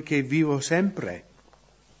colui che vivo sempre.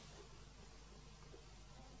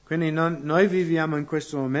 Quindi noi viviamo in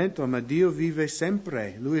questo momento, ma Dio vive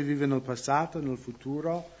sempre. Lui vive nel passato, nel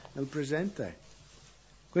futuro, nel presente.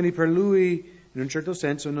 Quindi per Lui, in un certo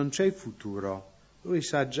senso, non c'è futuro. Lui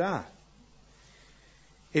sa già.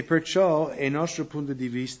 E perciò, il nostro punto di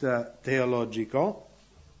vista teologico,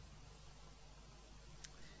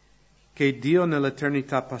 che Dio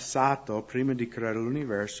nell'eternità passata, prima di creare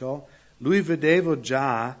l'universo, Lui vedeva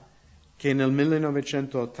già che nel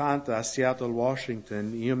 1980 a Seattle,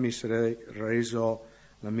 Washington, io mi sarei reso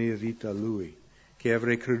la mia vita a Lui, che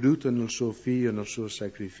avrei creduto nel suo figlio, nel suo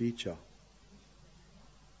sacrificio.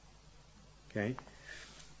 Okay?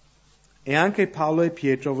 E anche Paolo e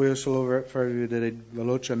Pietro, voglio solo farvi vedere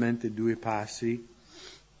velocemente 2 passi.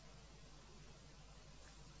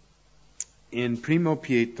 In 1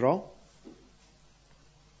 Pietro,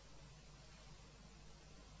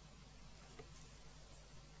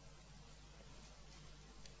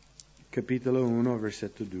 capitolo 1,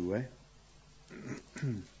 versetto 2.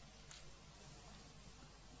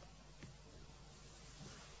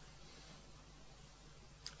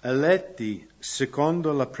 Eletti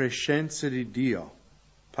secondo la prescenza di Dio,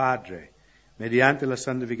 Padre, mediante la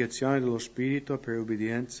santificazione dello Spirito per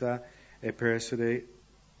obbedienza e per essere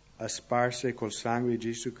sparse col sangue di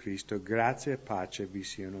Gesù Cristo, grazia e pace vi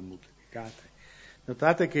siano moltiplicate.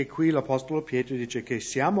 Notate che qui l'Apostolo Pietro dice che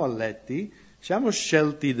siamo eletti, siamo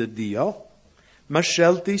scelti da Dio, ma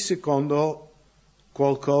scelti secondo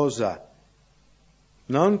qualcosa.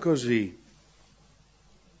 Non così.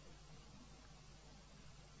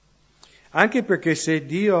 Anche perché se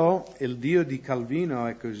Dio, il Dio di Calvino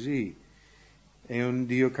è così, è un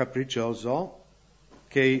Dio capriccioso,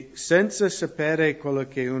 che senza sapere quello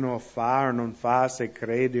che uno fa o non fa, se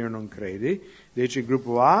crede o non crede, dice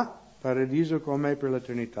gruppo A, paradiso con me per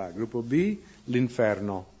l'eternità, gruppo B,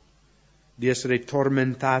 l'inferno, di essere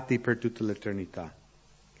tormentati per tutta l'eternità.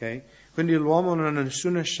 Okay? Quindi l'uomo non ha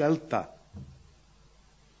nessuna scelta.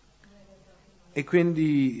 E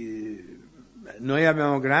quindi noi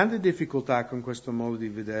abbiamo grande difficoltà con questo modo di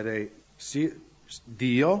vedere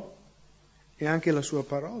Dio e anche la sua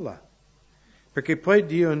parola. Perché poi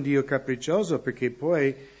Dio è un Dio capriccioso, perché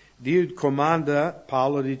poi Dio comanda,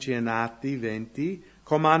 Paolo dice in Atti 20,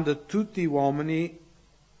 comanda tutti gli uomini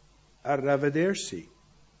a ravvedersi.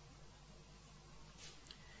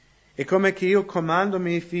 È come che io comando ai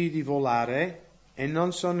miei figli di volare e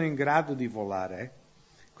non sono in grado di volare,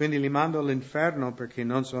 quindi li mando all'inferno perché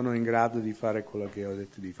non sono in grado di fare quello che ho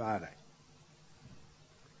detto di fare.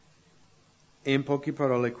 E in poche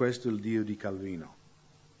parole questo è il Dio di Calvino.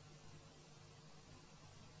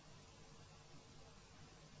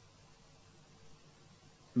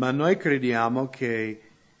 Ma noi crediamo che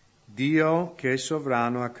Dio, che è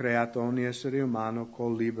sovrano, ha creato ogni essere umano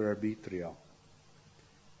col libero arbitrio,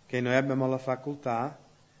 che noi abbiamo la facoltà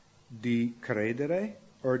di credere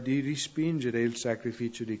o di respingere il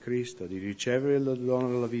sacrificio di Cristo, di ricevere il dono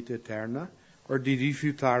della vita eterna o di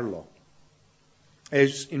rifiutarlo.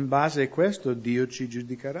 E in base a questo Dio ci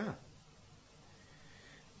giudicherà.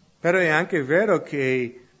 Però è anche vero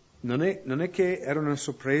che non è che era una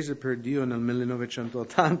sorpresa per Dio nel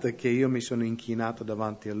 1980 che io mi sono inchinato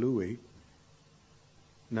davanti a Lui.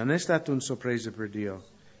 Non è stata una sorpresa per Dio.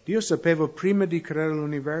 Dio sapeva prima di creare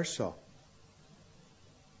l'universo.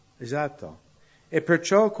 Esatto. E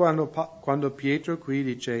perciò quando Pietro qui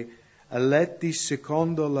dice eletti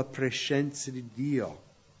secondo la prescienza di Dio.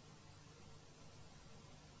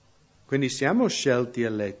 Quindi siamo scelti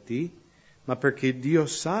eletti, ma perché Dio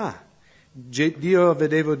sa. Dio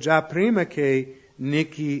vedeva già prima che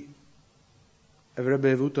Nicky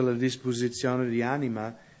avrebbe avuto la disposizione di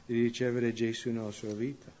anima di ricevere Gesù nella sua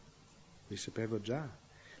vita. Lui sapeva già.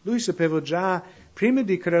 Lui sapeva già, prima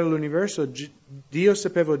di creare l'universo, Dio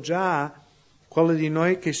sapeva già quello di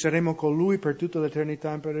noi che saremo con Lui per tutta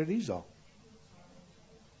l'eternità in paradiso.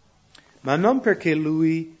 Ma non perché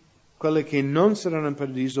Lui, quelli che non saranno in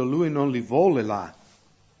paradiso, Lui non li vuole là.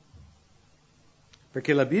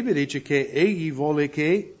 Perché la Bibbia dice che Egli vuole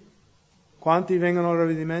che quanti vengano al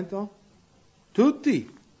ravvedimento?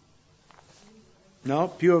 Tutti. No?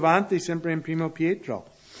 Più avanti, sempre in 1 Pietro,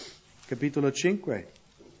 capitolo 5.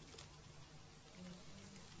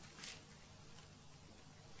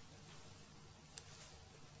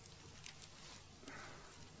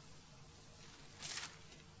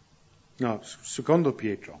 No, secondo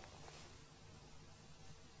Pietro,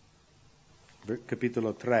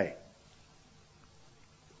 capitolo 3.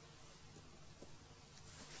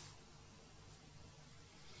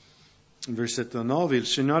 Versetto 9, il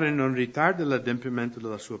Signore non ritarda l'adempimento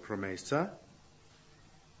della sua promessa,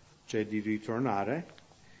 cioè di ritornare,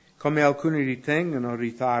 come alcuni ritengono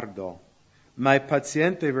ritardo, ma è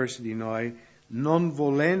paziente verso di noi, non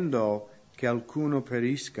volendo che alcuno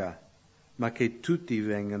perisca, ma che tutti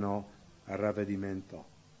vengano al ravvedimento.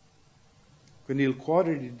 Quindi il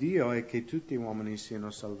cuore di Dio è che tutti gli uomini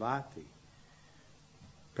siano salvati,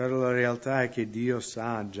 però la realtà è che Dio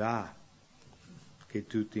sa già che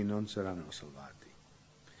tutti non saranno salvati.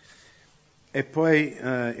 E poi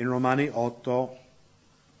in Romani 8,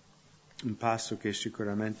 un passo che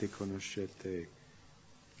sicuramente conoscete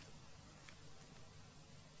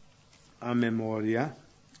a memoria,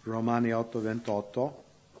 Romani 8, 28.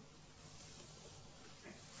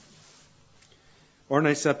 Ora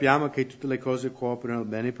noi sappiamo che tutte le cose cooperano al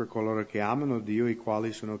bene per coloro che amano Dio, i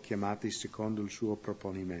quali sono chiamati secondo il suo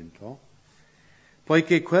proponimento,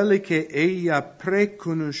 poiché quelli che Egli ha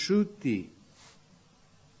preconosciuti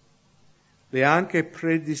li ha anche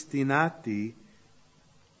predestinati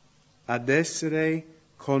ad essere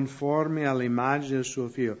conformi all'immagine del suo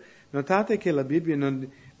Figlio. Notate che la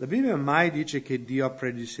Bibbia mai dice che Dio ha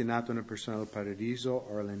predestinato una persona al paradiso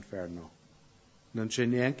o all'inferno. Non c'è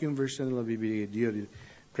neanche un versetto nella Bibbia che Dio ha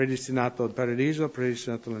predestinato al paradiso o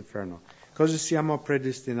predestinato all'inferno. Cosa siamo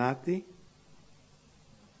predestinati?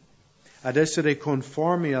 Ad essere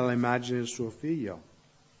conformi all'immagine del suo Figlio.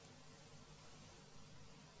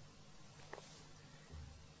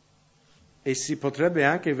 E si potrebbe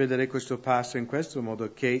anche vedere questo passo in questo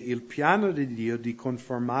modo, che il piano di Dio di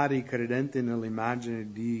conformare i credenti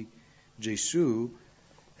nell'immagine di Gesù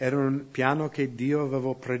Era un piano che Dio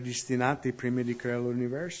aveva predestinato prima di creare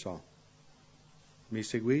l'universo. Mi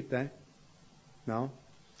seguite? No?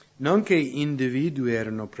 Non che individui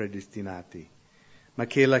erano predestinati, ma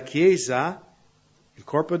che la Chiesa, il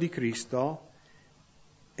corpo di Cristo,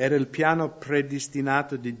 era il piano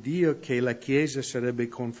predestinato di Dio che la Chiesa sarebbe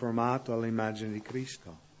conformata all'immagine di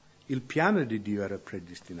Cristo. Il piano di Dio era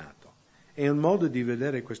predestinato. È un modo di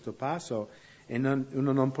vedere questo passo e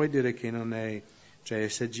uno non può dire che non è, cioè,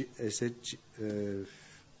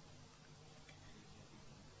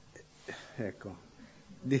 ecco,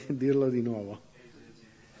 dirlo di nuovo.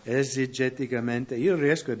 Esegeticamente, io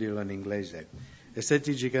riesco a dirlo in inglese,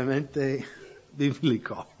 esegeticamente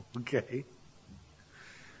biblico, ok?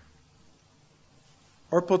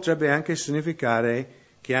 O potrebbe anche significare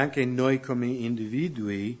che anche noi come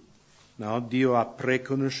individui, no, Dio ha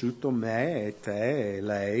preconosciuto me e te e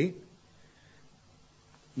lei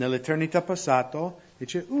nell'eternità passata,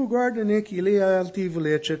 dice, guarda Nicky, lì al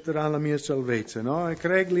Tivoli accetterà la mia salvezza, no? E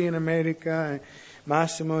Craig lì in America, e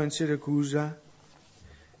Massimo in Siracusa.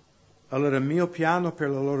 Allora il mio piano per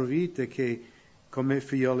la loro vita è che come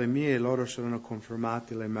figlioli miei loro saranno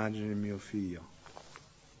conformati all'immagine del mio figlio.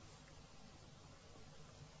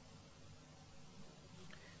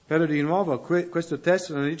 Però di nuovo questo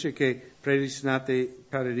testo non dice che predestinate il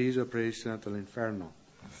paradiso, predestinate l'inferno.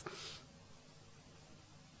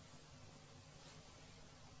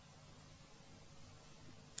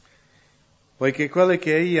 Poiché quelli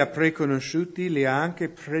che egli ha preconosciuti li ha anche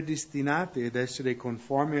predestinati ad essere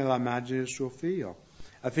conformi all'immagine del suo figlio,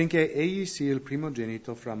 affinché egli sia il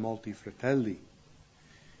primogenito fra molti fratelli.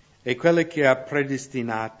 E quelli che ha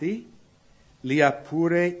predestinati li ha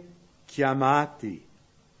pure chiamati.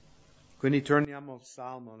 Quindi torniamo al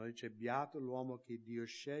Salmo, dice, beato l'uomo che Dio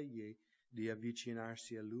sceglie di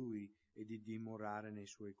avvicinarsi a Lui e di dimorare nei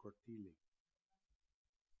Suoi cortili.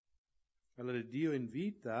 Allora Dio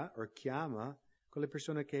invita o chiama quelle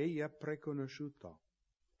persone che Egli ha preconosciuto.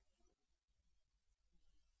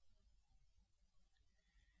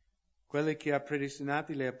 Quelli che ha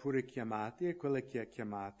predestinati li ha pure chiamati e quelli che ha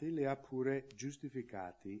chiamati li ha pure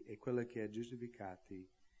giustificati e quelli che ha giustificati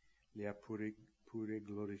li ha pure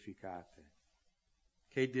glorificate.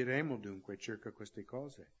 Che diremo dunque circa queste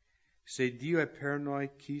cose? Se Dio è per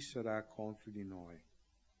noi, chi sarà contro di noi?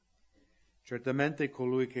 Certamente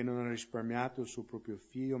colui che non ha risparmiato il suo proprio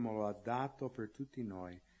figlio, ma lo ha dato per tutti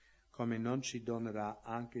noi, come non ci donerà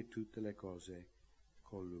anche tutte le cose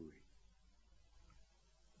con lui.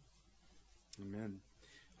 Amen.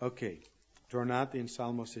 Ok, tornate in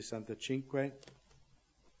Salmo 65.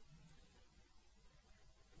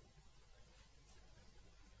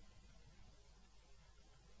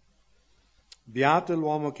 Beato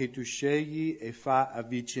l'uomo che tu scegli e fa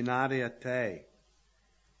avvicinare a te,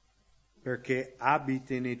 perché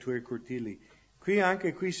abiti nei tuoi cortili.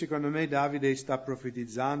 Anche qui, secondo me, Davide sta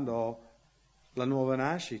profetizzando la nuova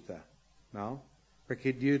nascita, no?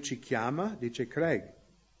 Perché Dio ci chiama, dice Craig,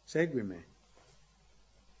 seguimi.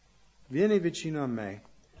 Vieni vicino a me,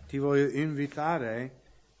 ti voglio invitare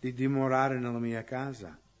di dimorare nella mia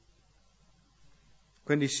casa.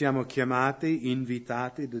 Quindi siamo chiamati,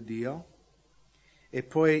 invitati da Dio e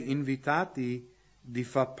poi invitati di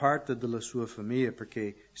far parte della sua famiglia,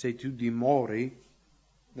 perché se tu dimori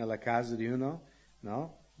nella casa di uno,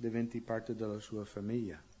 no, diventi parte della sua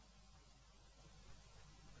famiglia.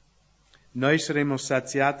 Noi saremo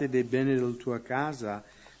saziati dei beni della tua casa,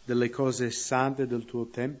 delle cose sante del tuo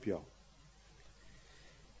tempio.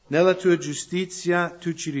 Nella tua giustizia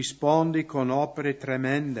tu ci rispondi con opere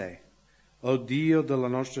tremende, o Dio della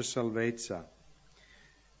nostra salvezza.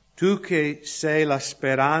 Tu che sei la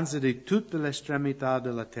speranza di tutte le estremità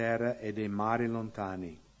della terra e dei mari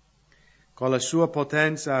lontani. Con la sua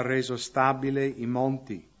potenza ha reso stabile i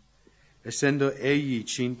monti, essendo egli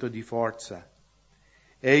cinto di forza.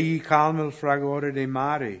 Egli calma il fragore dei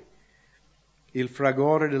mari, il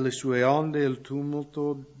fragore delle sue onde e il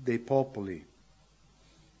tumulto dei popoli.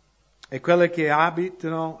 E quelli che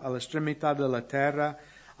abitano all'estremità della terra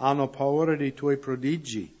hanno paura dei tuoi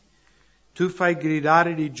prodigi. Tu fai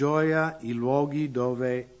gridare di gioia i luoghi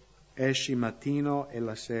dove esci mattino e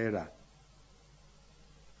la sera.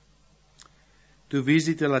 Tu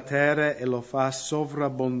visiti la terra e lo fa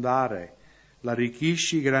sovrabbondare,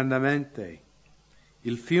 l'arricchisci grandemente.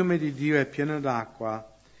 Il fiume di Dio è pieno d'acqua,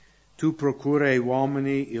 tu procuri ai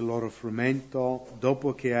uomini il loro frumento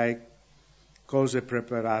dopo che hai così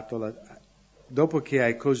preparato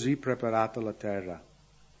la terra.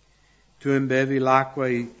 Tu imbevi l'acqua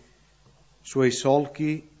ai suoi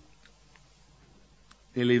solchi,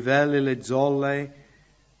 e livelli le zolle,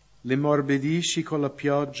 le morbidisci con la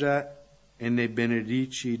pioggia e ne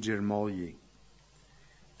benedici i germogli.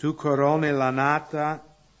 Tu coroni l'annata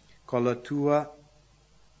con la tua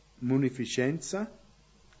munificenza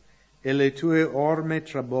e le tue orme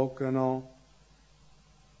traboccano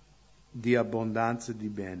di abbondanza di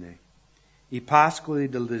bene. I pascoli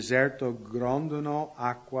del deserto grondano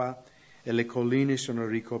acqua e le colline sono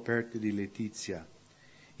ricoperte di letizia.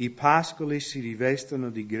 I pascoli si rivestono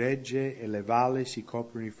di gregge e le valli si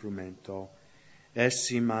coprono di frumento.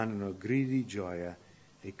 Essi mandano gridi di gioia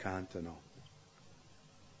e cantano.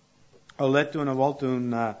 Ho letto una volta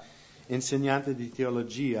un insegnante di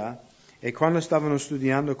teologia e quando stavano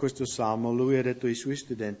studiando questo salmo lui ha detto ai suoi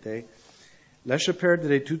studenti: lascia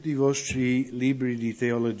perdere tutti i vostri libri di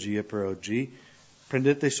teologia per oggi,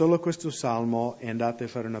 prendete solo questo salmo e andate a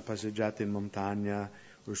fare una passeggiata in montagna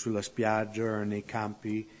o sulla spiaggia o nei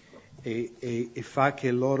campi e fa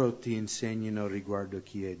che loro ti insegnino riguardo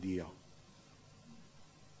chi è Dio.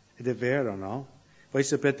 Ed è vero, no? Voi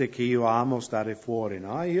sapete che io amo stare fuori,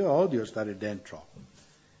 no? Io odio stare dentro.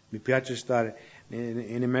 Mi piace stare...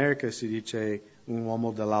 In America si dice un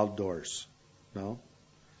uomo dell'outdoors, no?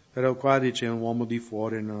 Però qua dice un uomo di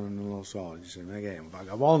fuori, non lo so, dice, ma che è un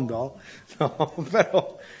vagabondo? No,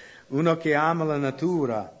 però uno che ama la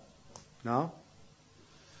natura, no?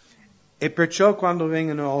 E perciò quando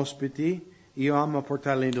vengono ospiti, io amo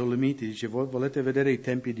portarli in Dolomiti, dice, voi volete vedere i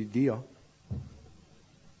tempi di Dio?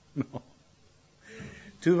 No.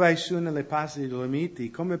 Tu vai su nelle passi di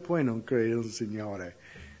Dolomiti, come puoi non credere al Signore?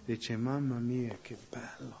 Dice, mamma mia, che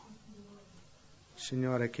bello.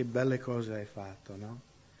 Signore, che belle cose hai fatto, no?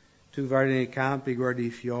 Tu guardi nei campi, guardi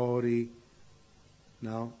i fiori,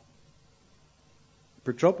 no?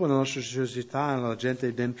 Purtroppo nella nostra società la gente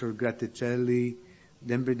è dentro i grattacieli,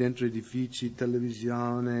 sempre dentro edifici,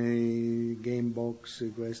 televisione, game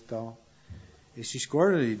box, questo, e si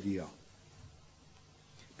scorda di Dio.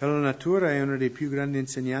 Però la natura è uno dei più grandi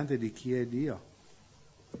insegnanti di chi è Dio.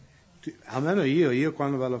 Almeno io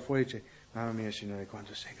quando vado fuori dico, mamma mia Signore,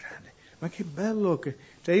 quanto sei grande. Ma che bello che...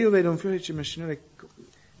 Cioè io vedo un fiore e dico, ma Signore,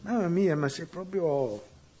 mamma mia, ma sei proprio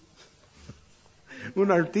un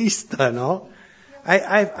artista, no?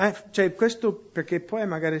 Cioè questo perché poi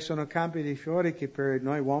magari sono campi di fiori che per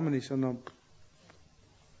noi uomini sono...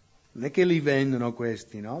 Non è che li vendono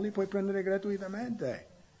questi, no? Li puoi prendere gratuitamente.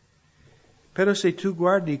 Però se tu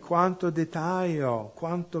guardi quanto dettaglio,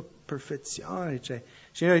 quanto perfezione, cioè,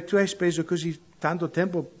 Signore, tu hai speso così tanto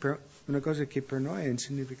tempo per una cosa che per noi è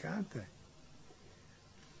insignificante.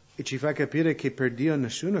 E ci fa capire che per Dio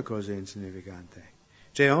nessuna cosa è insignificante.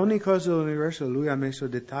 Cioè ogni cosa dell'universo Lui ha messo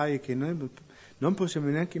dettagli che noi non possiamo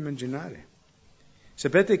neanche immaginare.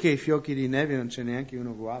 Sapete che i fiocchi di neve non c'è neanche uno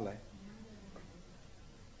uguale?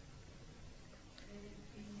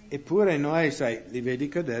 Eppure noi, sai, li vedi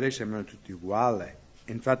cadere e sembrano tutti uguali.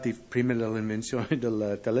 Infatti, prima dell'invenzione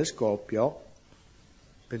del telescopio,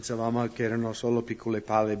 pensavamo che erano solo piccole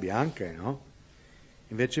palle bianche, no?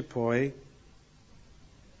 Invece poi,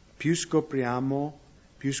 più scopriamo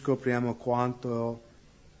quanto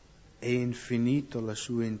è infinito la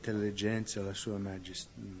sua intelligenza, la sua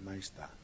maestà.